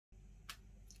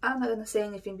I'm not gonna say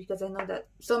anything because I know that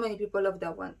so many people love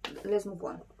that one. Let's move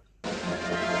on.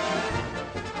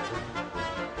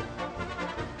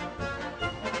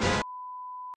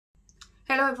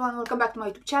 Hello everyone, welcome back to my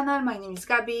YouTube channel. My name is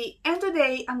Gabby and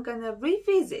today I'm gonna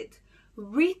retest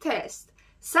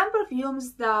some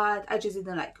perfumes that I just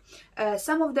didn't like.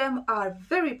 Some of them are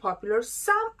very popular,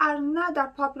 some are not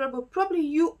that popular, but probably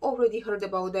you already heard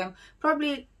about them.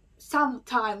 Probably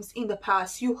sometimes in the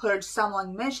past you heard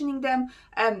someone mentioning them.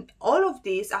 All of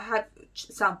these, I have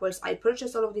samples. I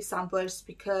purchased all of these samples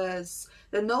because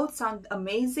the notes sound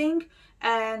amazing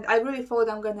and I really thought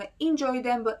I'm gonna enjoy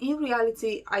them, but in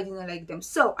reality I didn't like them.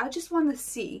 So I just want to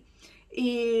see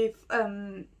if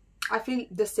I feel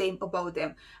the same about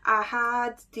them. I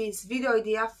had this video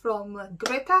idea from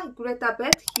Greta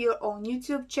Beth here on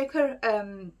YouTube. Check her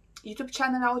YouTube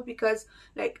channel out because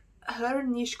like her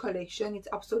niche collection is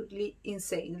absolutely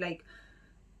insane. Like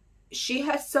she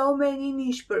has so many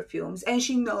niche perfumes and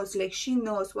she knows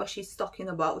what she's talking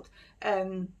about.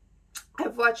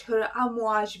 I've watched her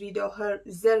Amouage video, her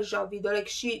Zerja video, like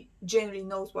she generally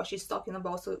knows what she's talking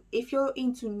about. So if you're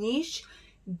into niche,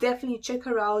 definitely check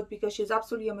her out because she's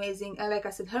absolutely amazing. And like I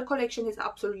said, her collection is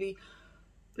absolutely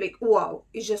like wow.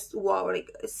 It's just wow. Like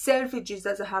Selfridges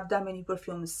doesn't have that many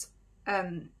perfumes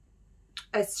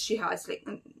as she has. Like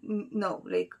no,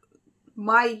 like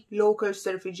my local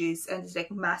Selfridges, and it's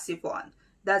like massive one,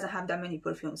 doesn't have that many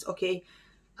perfumes. Okay,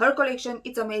 her collection,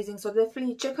 it's amazing, so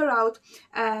definitely check her out.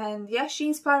 And yeah, she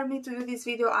inspired me to do this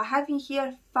video. I have in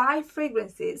here 5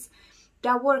 fragrances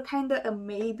that were kind of a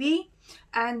maybe,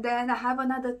 and then I have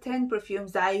another 10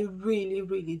 perfumes that I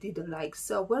really didn't like.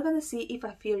 So we're gonna see if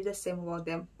I feel the same about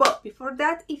them. But before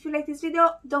that, if you like this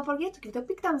video, don't forget to give it a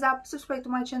big thumbs up, subscribe to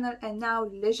my channel, and now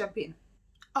let's jump in.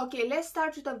 Okay, let's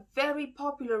start with a very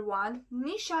popular one,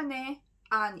 Nishane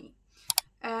Ani.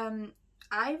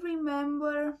 I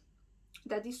remember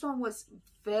that this one was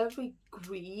very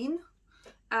green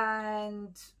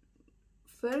and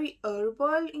very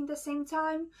herbal in the same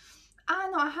time. I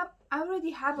know I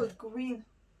already have a green,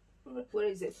 where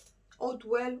is it? Eau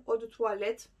de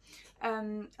Toilette,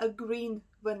 a green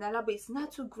vanilla, but it's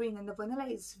not too green, and the vanilla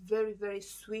is very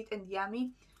sweet and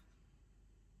yummy.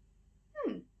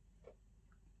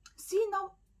 See,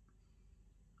 now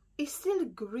it's still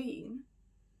green,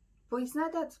 but it's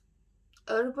not that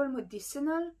herbal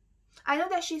medicinal. I know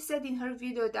that she said in her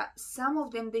video that some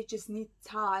of them, they just need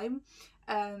time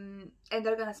and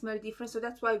they're gonna smell different. So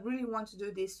that's why I really want to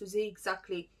do this, to see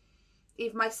exactly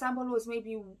if my sample was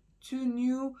maybe too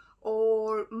new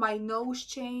or my nose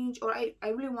changed, or I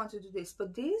really want to do this.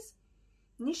 But this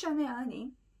Nishane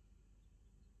Ani,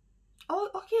 oh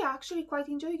okay, I actually quite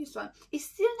enjoy this one. It's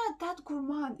still not that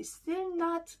gourmand, it's still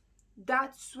not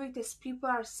that sweet as people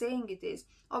are saying it is.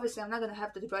 Obviously I'm not gonna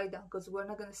have to write down because we're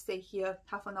not gonna stay here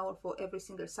half an hour for every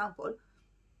single sample,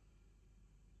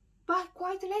 but I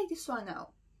quite like this one now.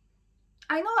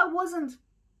 I know I wasn't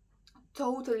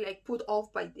totally like put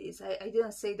off by this. I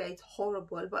didn't say that it's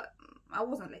horrible, but I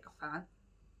wasn't like a fan.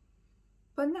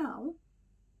 But now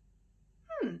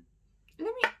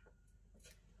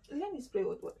let me spray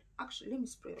Eau. Actually, let me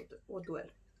spray Eau.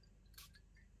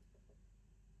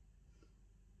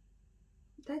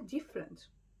 That different.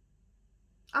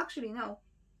 Actually, no.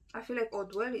 I feel like Eau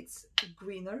it's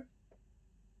greener.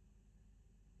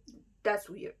 That's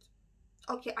weird.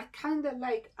 Okay, I kind of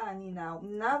like Annie now.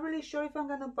 Not really sure if I'm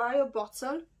gonna buy a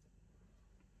bottle,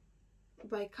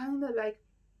 but I kind of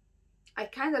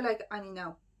like Annie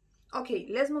now. Okay,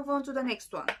 let's move on to the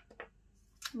next one.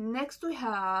 Next we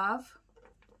have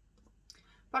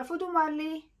Parfum de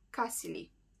Marly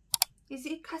Cassili. Is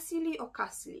it Cassili or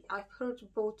Cassili? I've heard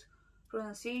both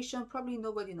pronunciation, probably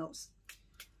nobody knows.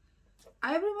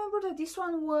 I remember that this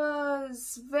one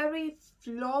was very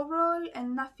floral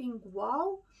and nothing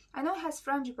wow. I know it has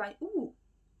frangipani. Ooh,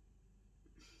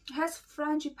 it has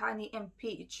frangipani and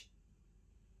peach.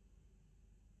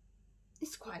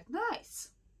 It's quite nice.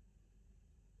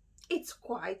 It's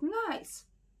quite nice.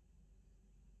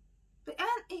 But and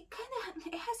it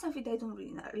has something that I don't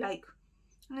really like.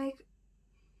 Like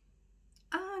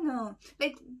I don't know.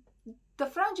 Like the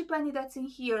frangipani that's in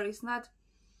here is not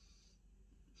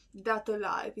that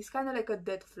alive. It's kind of like a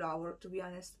dead flower, to be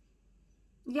honest.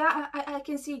 Yeah, I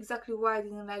can see exactly why I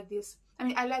didn't like this. I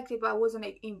mean, I liked it, but I wasn't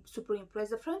like super impressed.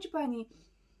 The frangipani,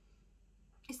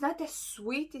 it's not as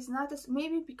sweet. It's not as,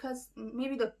 maybe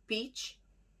the peach.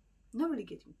 Not really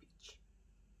getting peach.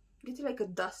 Getting like a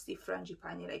dusty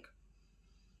frangipani. Like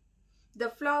the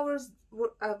flowers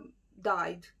were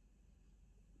died,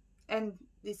 and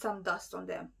there's some dust on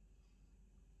them.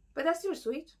 But that's still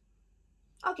sweet.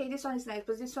 Okay, this one is nice,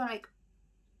 but this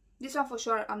one for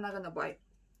sure I'm not gonna buy.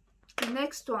 The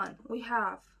next one we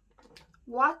have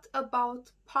What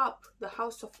About Pop, the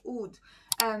House of Oud.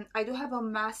 I do have a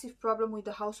massive problem with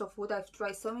the House of Oud. I've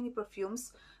tried so many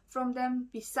perfumes from them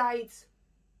besides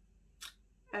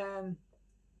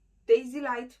Daisy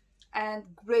Light and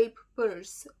Grape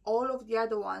Purse. All of the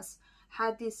other ones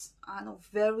had this, I don't know,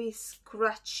 very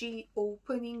scratchy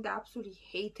opening that I absolutely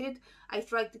hated. I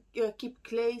tried to keep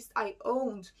glazed. I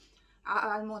owned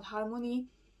Almond Harmony,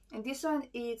 and this one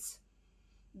is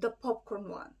the popcorn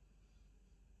one.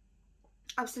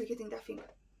 I'm still getting that thing.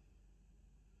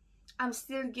 I'm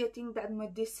still getting that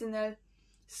medicinal,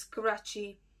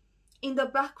 scratchy. In the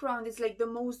background, it's like the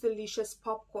most delicious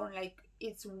popcorn. Like,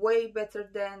 it's way better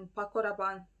than Paco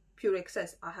Rabanne Pure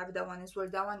Excess. I have that one as well.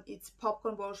 That one, it's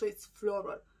popcorn, but also it's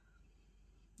floral.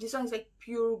 This one is like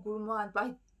pure gourmand,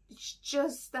 but it's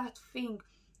just that thing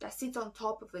that sits on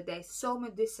top of it. It's so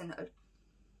medicinal.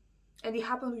 And it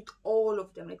happened with all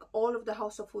of them, like all of the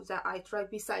House of Foods that I tried,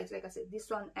 besides, like I said,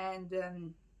 this one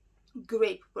and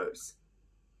Grape Purse.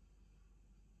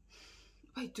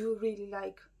 I do really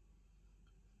like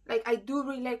I do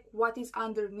really like what is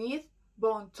underneath,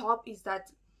 but on top is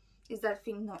that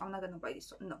thing. No, I'm not gonna buy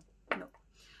this one. No.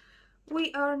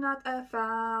 We are not a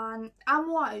fan.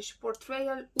 Amouage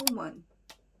Portrayal Woman.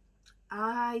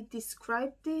 I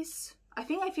described this, I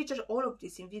think I featured all of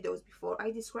this in videos before.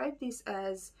 I described this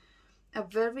as a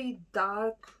very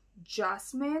dark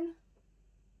jasmine.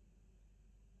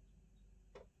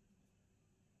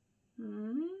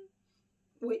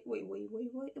 Wait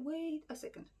a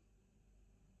second.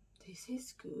 This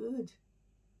is good.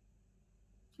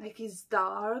 Like, it's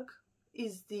dark,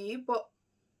 it's deep, but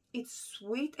it's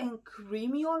sweet and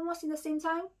creamy almost in the same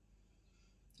time.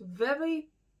 Very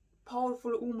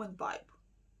powerful woman vibe.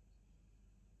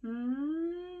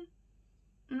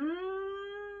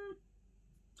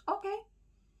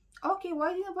 Okay,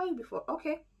 why didn't I buy you before?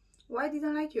 Okay, why didn't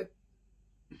I like you?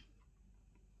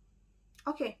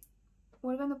 Okay,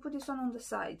 we're gonna put this one on the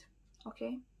side.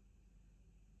 Okay,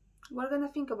 we're gonna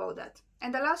think about that.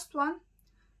 And the last one,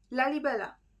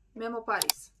 Lalibela Memo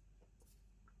Paris.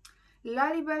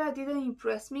 Lalibela didn't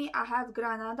impress me. I have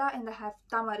Granada and I have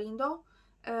Tamarindo.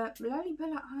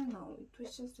 Lalibela, I don't know, it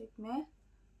was just like meh.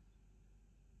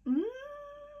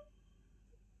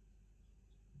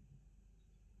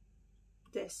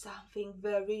 There's something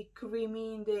very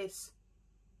creamy in this.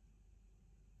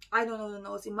 I don't know the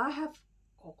notes. It might have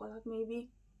coconut, maybe.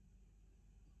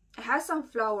 It has some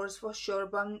flowers for sure,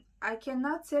 but I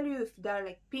cannot tell you if they're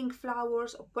like pink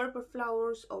flowers or purple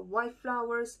flowers or white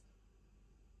flowers.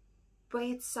 But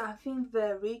it's something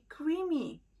very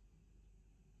creamy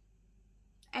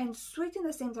and sweet in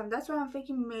the same time. That's why I'm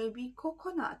thinking maybe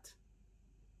coconut.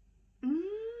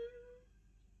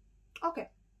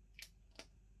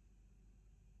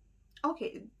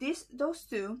 Okay, those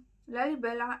two,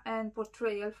 Lalibela and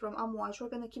Portrayal from Amouage, we're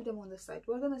gonna keep them on the side.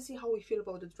 We're gonna see how we feel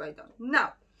about the dry down.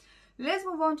 Now, let's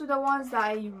move on to the ones that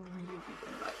I really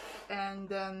like,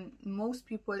 and most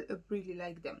people really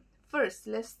like them. First,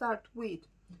 let's start with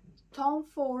Tom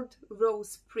Ford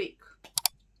Rose Prick.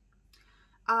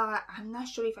 I'm not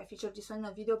sure if I featured this one in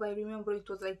a video, but I remember it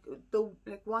was like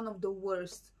one of the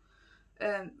worst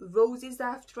roses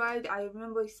that I've tried. I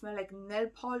remember it smelled like nail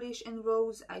polish and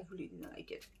rose. I really didn't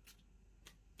like it.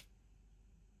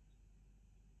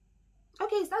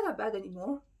 Okay, it's not that bad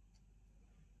anymore,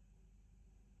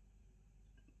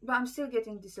 but I'm still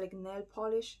getting this like nail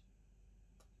polish.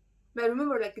 But I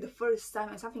remember like the first time,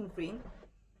 and something green,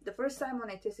 the first time when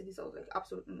I tasted this, I was like,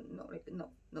 absolutely no, like no.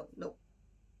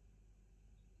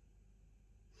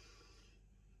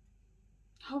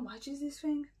 How much is this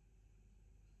thing?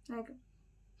 Like,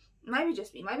 maybe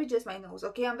just me, maybe just my nose.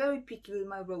 Okay, I'm very picky with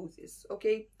my roses.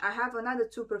 Okay, I have another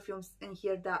 2 perfumes in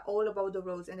here that are all about the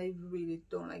rose, and I really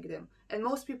don't like them, and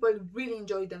most people really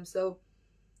enjoy them. So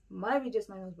maybe just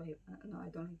my nose, but no, I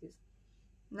don't like this.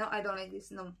 No, I don't like this.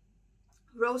 No.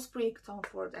 Rose Prick, Tom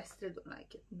Ford, I still don't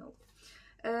like it. No.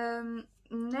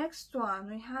 Next one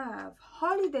we have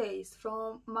Holidays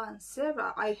from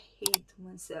Mancera. I hate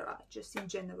Mancera just in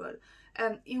general.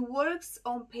 It works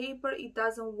on paper, it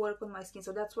doesn't work on my skin,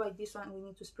 so that's why this one we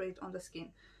need to spray it on the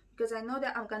skin, because I know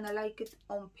that I'm gonna like it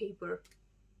on paper.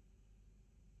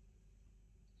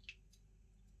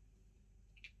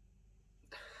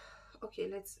 Okay,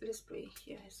 let's spray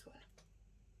here as well.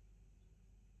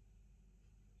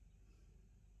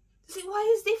 See why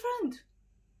it's different?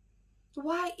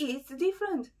 Why it's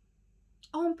different?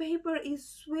 On paper it's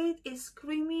sweet, it's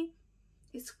creamy,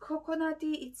 it's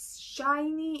coconutty, it's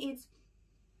shiny,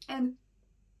 and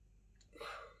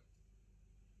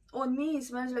on me it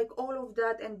smells like all of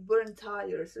that and burnt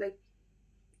tires. Like,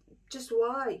 just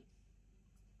why?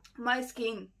 My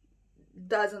skin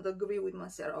doesn't agree with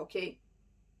mascara, okay?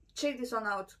 Check this one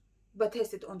out, but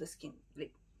test it on the skin.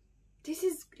 Like, this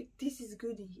is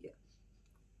good in here,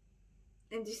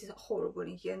 and this is horrible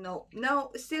in here. No,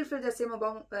 no, still feel the same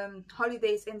about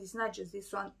holidays, and it's not just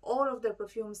this one. All of their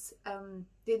perfumes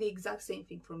did the exact same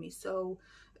thing for me. So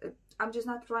I'm just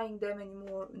not trying them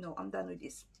anymore. No, I'm done with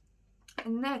this.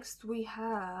 And next we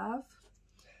have,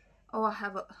 oh,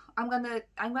 I'm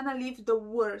gonna leave the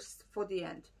worst for the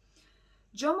end.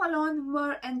 Jo Malone,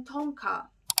 Myrrh and Tonka.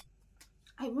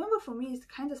 I remember for me it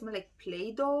kind of smelled like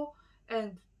Play-Doh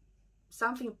and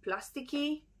something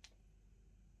plasticky.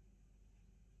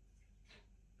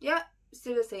 Yeah,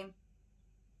 still the same.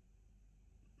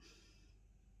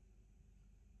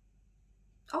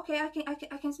 Okay,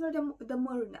 I can smell the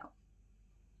myrrh now.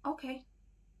 Okay.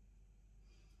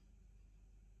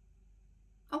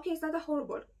 Okay, it's not that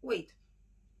horrible. Wait.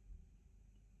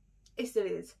 It still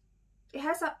is. It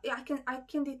has a, I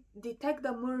can detect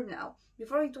the myrrh now.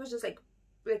 Before it was just like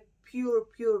pure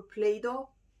Play-Doh.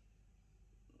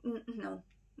 No.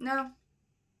 No.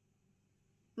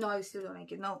 No, I still don't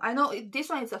like it. No, I know this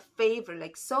one is a favorite.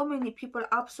 Like, so many people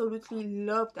absolutely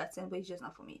love that scent, but it's just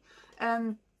not for me.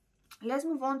 Let's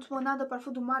move on to another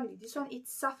Parfum de Marly. This one,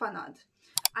 it's Safanad.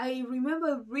 I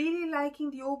remember really liking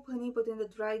the opening, but then the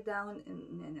dry down,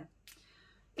 no.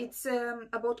 It's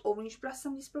about orange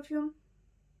blossom, this perfume.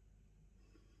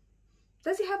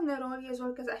 Does it have neroli as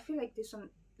well? Because I feel like this one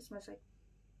smells like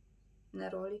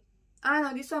neroli. Ah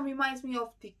no, this one reminds me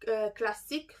of the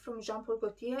Classic from Jean Paul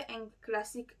Gaultier and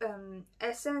Classic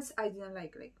Essence. I didn't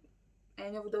like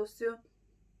any of those two.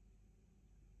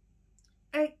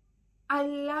 I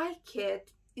like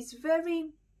it. It's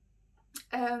very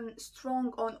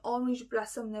strong on orange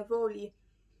blossom neroli,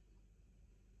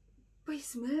 but it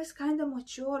smells kind of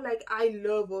mature. Like, I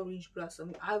love orange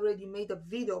blossom. I already made a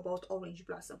video about orange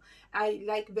blossom. I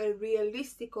like very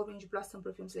realistic orange blossom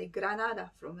perfumes like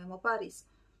Granada from Memo Paris.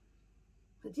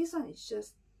 But this one is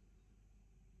just,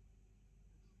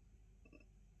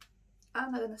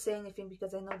 I'm not gonna say anything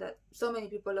because I know that so many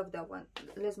people love that one.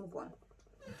 Let's move on.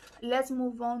 Let's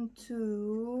move on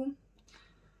to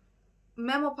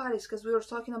Memo Paris, because we were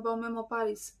talking about Memo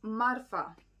Paris.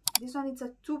 Marfa. This one is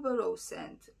a tuberose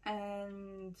scent,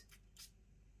 and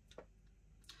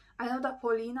I know that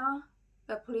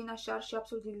Paulina Shar, she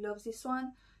absolutely loves this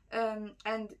one.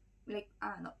 And like,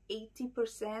 I don't know,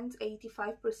 80%,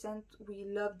 85% we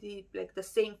love the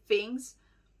same things.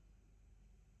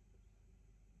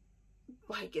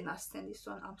 I cannot stand this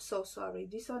one. I'm so sorry.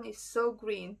 This one is so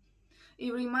green.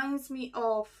 It reminds me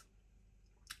of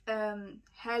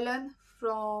Helen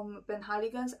from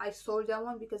Penhaligon's. I sold that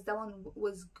one because that one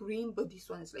was green, but this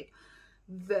one is like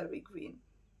very green,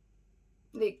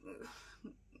 like,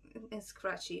 and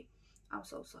scratchy. I'm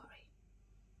so sorry.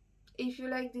 If you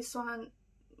like this one,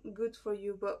 good for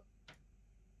you, but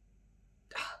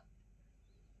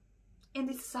and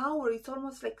it's sour. It's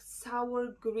almost like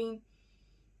sour green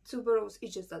tuberose.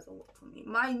 It just doesn't work for me.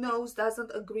 My nose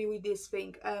doesn't agree with this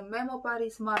thing. Memo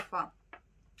Paris Marfa.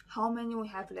 How many we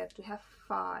have left? We have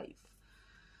 5.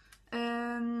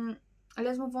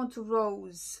 Let's move on to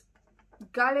Rose.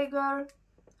 Gallagher,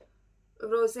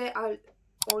 Rosé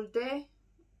all day.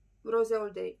 Rosé all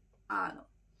day. I don't know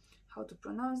how to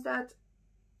pronounce that.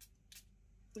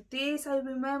 This, I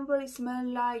remember, it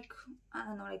smelled like, I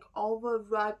don't know, like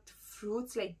overripe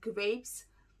fruits, like grapes.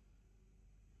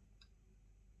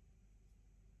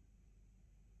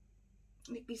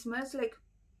 It smells like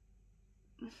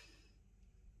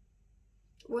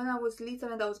when I was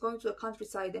little and I was going to the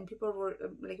countryside and people were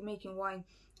like making wine,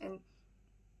 and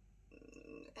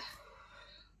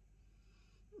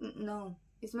no,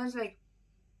 it smells like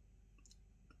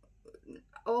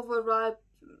overripe,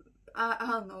 I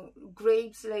don't know,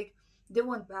 grapes. Like, they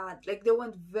went bad. Like, they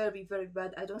went very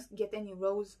bad. I don't get any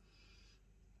rose.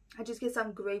 I just get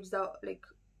some grapes that like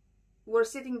were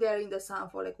sitting there in the sun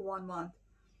for like 1 month.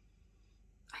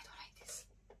 I don't like this.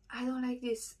 I don't like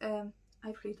this.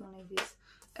 I really don't like this.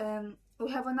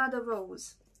 We have another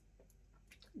rose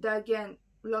that, again,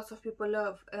 lots of people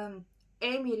love.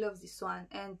 Amy loves this one,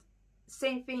 and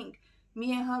same thing.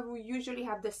 Me and her, we usually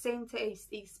have the same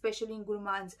taste, especially in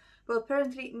gourmands, but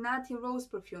apparently not in rose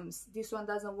perfumes. This one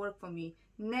doesn't work for me.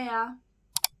 Nea.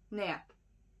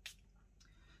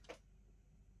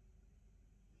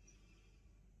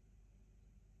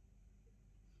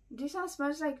 This one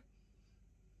smells like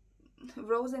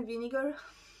rose and vinegar.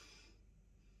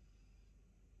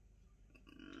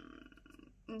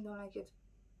 I don't like it.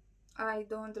 I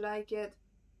don't like it.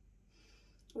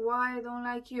 Why I don't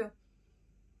like you?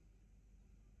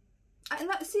 I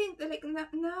not see like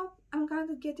now I'm kind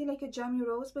of getting like a jammy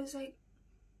rose, but it's like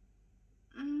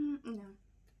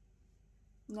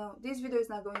no, this video is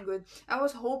not going good. I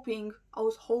was hoping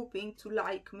to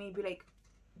like maybe like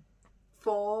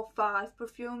 4-5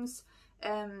 perfumes,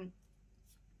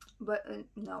 but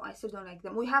no, I still don't like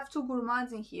them. We have two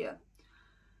gourmands in here.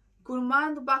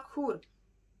 Gourmand Bakur.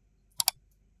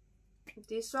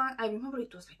 This one, I remember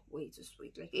it was like way too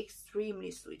sweet, like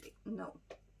extremely sweet. Like, no.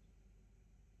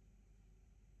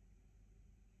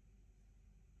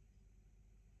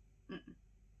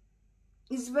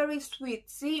 It's very sweet.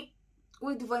 See,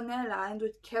 with vanilla and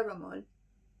with caramel,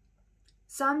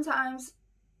 sometimes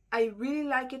I really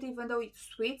like it even though it's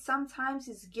sweet. Sometimes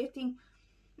it's getting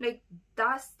like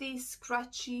dusty,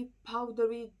 scratchy,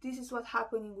 powdery. This is what's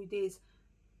happening with this.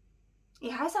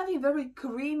 It has something very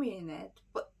creamy in it,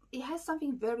 but it has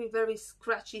something very, very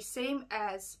scratchy, same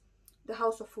as the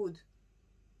House of Food.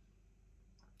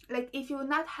 Like if you would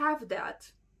not have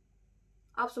that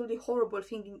absolutely horrible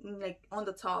thing in like on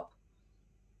the top,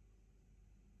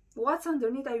 what's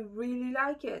underneath, I really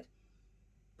like it,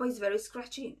 but it's very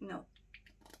scratchy. No.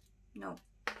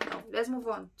 Let's move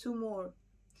on. Two more.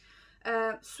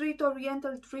 Sweet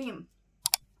Oriental Dream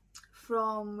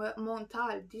from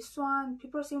Montal. This one,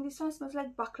 people are saying this one smells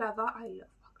like baklava. I love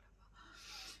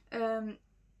baklava.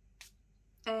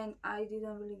 And I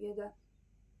didn't really get that.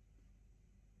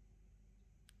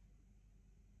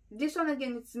 This one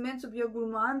again, it's meant to be a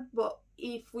gourmand, but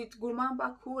if with Gourmand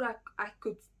Bakur I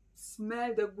could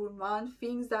smell the gourmand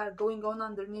things that are going on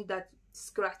underneath that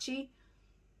scratchy.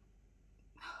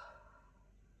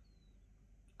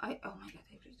 Oh my god,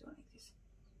 I really don't like this.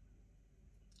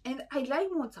 And I like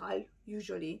Montal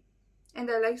usually, and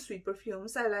I like sweet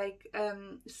perfumes. I like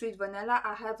sweet vanilla.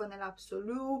 I have Vanilla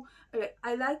Absolute.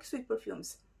 I like sweet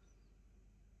perfumes,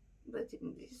 but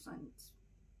in this one,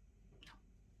 no,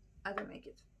 I don't like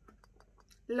it.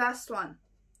 Last one.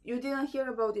 You didn't hear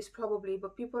about this probably,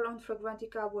 but people on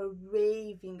Fragrantica were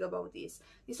raving about this.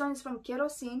 This one is from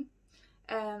Kerosene,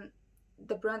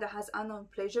 the brand that has Unknown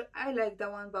Pleasure. I like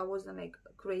that one, but I wasn't like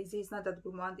crazy. It's not that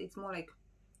gourmand, it's more like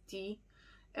tea.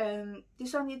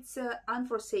 This one, it's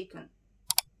Unforsaken.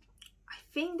 I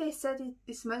think they said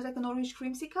it smells like an orange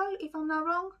creamsicle, if I'm not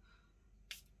wrong.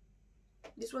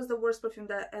 This was the worst perfume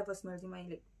that I ever smelled in my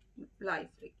life.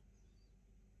 Like,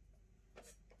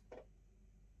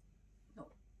 no.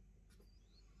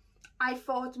 I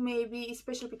thought maybe,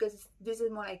 especially because this is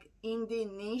more like indie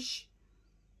niche.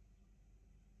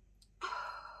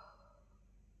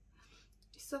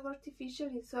 It's so artificial.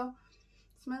 It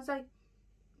smells like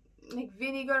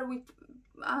vinegar with,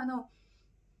 I don't know,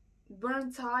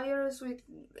 burnt tires with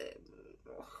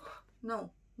no,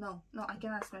 I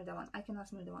cannot smell that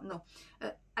one. No,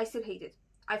 I still hate it.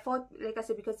 I thought, like I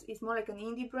said, because it's more like an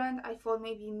indie brand, I thought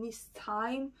maybe in this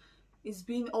time, it's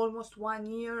been almost 1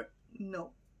 year.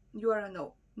 No, you are a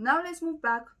no. Now let's move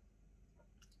back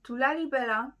to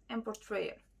Lalibela and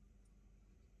Portrayal.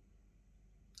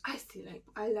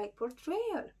 I like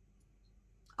Portrayal.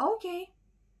 Okay.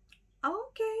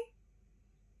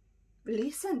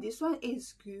 Listen, this one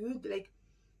is good. Like,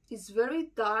 it's very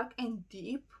dark and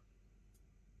deep,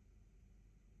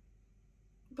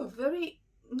 but very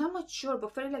not mature,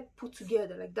 but very like put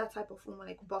together, like that type of woman,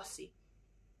 like bossy.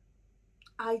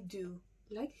 I do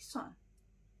like this one.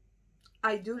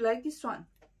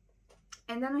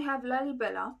 And then we have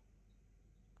Lalibela.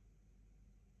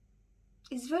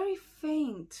 It's very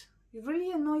faint. It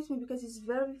really annoys me because it's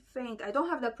very faint. I don't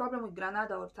have that problem with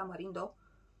Granada or Tamarindo.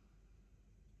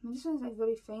 This one's like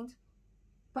very faint,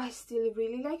 but I still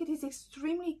really like it. It's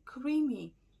extremely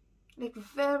creamy, like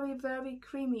very, very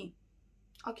creamy.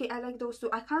 Okay, I like those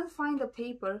two. I can't find the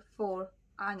paper for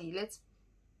Annie.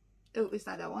 Oh, it's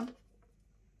not that one.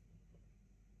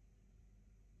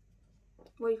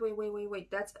 Wait.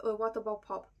 That's What About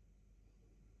Pop?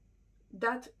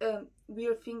 That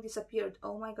weird thing disappeared.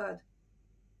 Oh my god.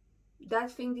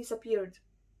 That thing disappeared.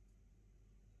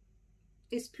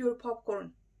 It's pure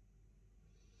popcorn.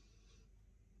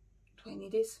 Do I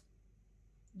need this?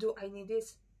 Do I need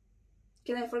this?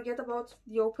 Can I forget about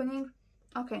the opening?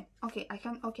 Okay, I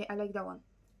can. Okay, I like that one.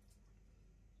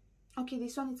 Okay,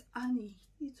 this one is Annie.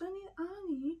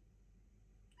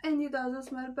 And it doesn't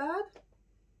smell bad.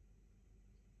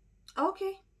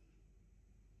 Okay.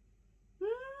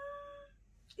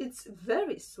 It's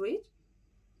very sweet.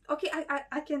 Okay,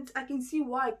 I can see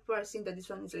why people are saying that this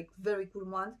one is like very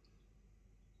gourmand.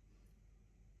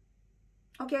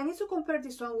 Okay, I need to compare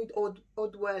this one with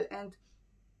Odwell, and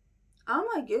I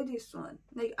might get this one.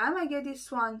 Like, I might get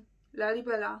this one,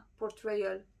 Lalibela,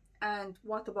 Portrayal, and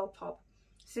What About Pop.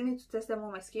 Still need to test them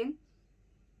on my skin.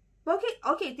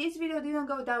 Okay, this video didn't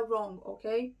go that wrong,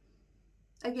 okay?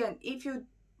 Again, if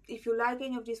you like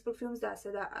any of these perfumes that I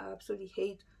said that I absolutely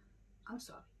hate, I'm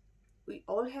sorry. We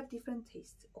all have different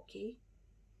tastes, okay?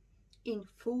 In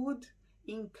food,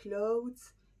 in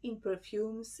clothes, in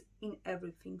perfumes, in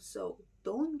everything. So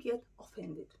don't get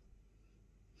offended.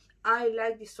 I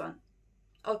like this one.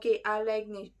 Okay, I like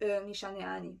Nishane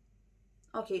Ani.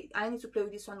 Okay, I need to play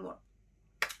with this one more.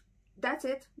 That's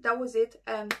it. That was it.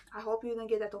 I hope you didn't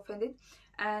get that offended,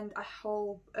 and I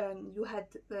hope you had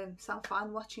some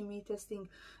fun watching me testing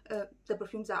the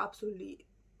perfumes I absolutely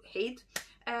hate.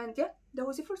 And yeah, that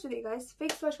was it for today, guys.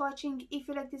 Thanks so much for watching. If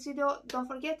you like this video, don't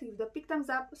forget to give the big thumbs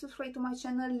up, subscribe to my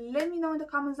channel, let me know in the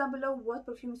comments down below what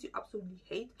perfumes you absolutely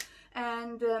hate,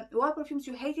 and what perfumes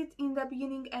you hated in the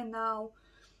beginning and now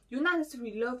you not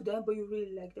necessarily love them but you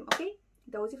really like them. Okay,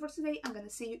 that was it for today. I'm gonna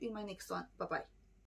see you in my next one. Bye bye.